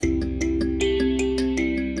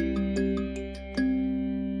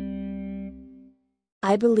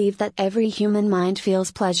I believe that every human mind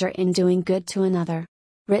feels pleasure in doing good to another.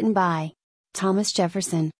 Written by Thomas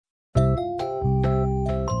Jefferson.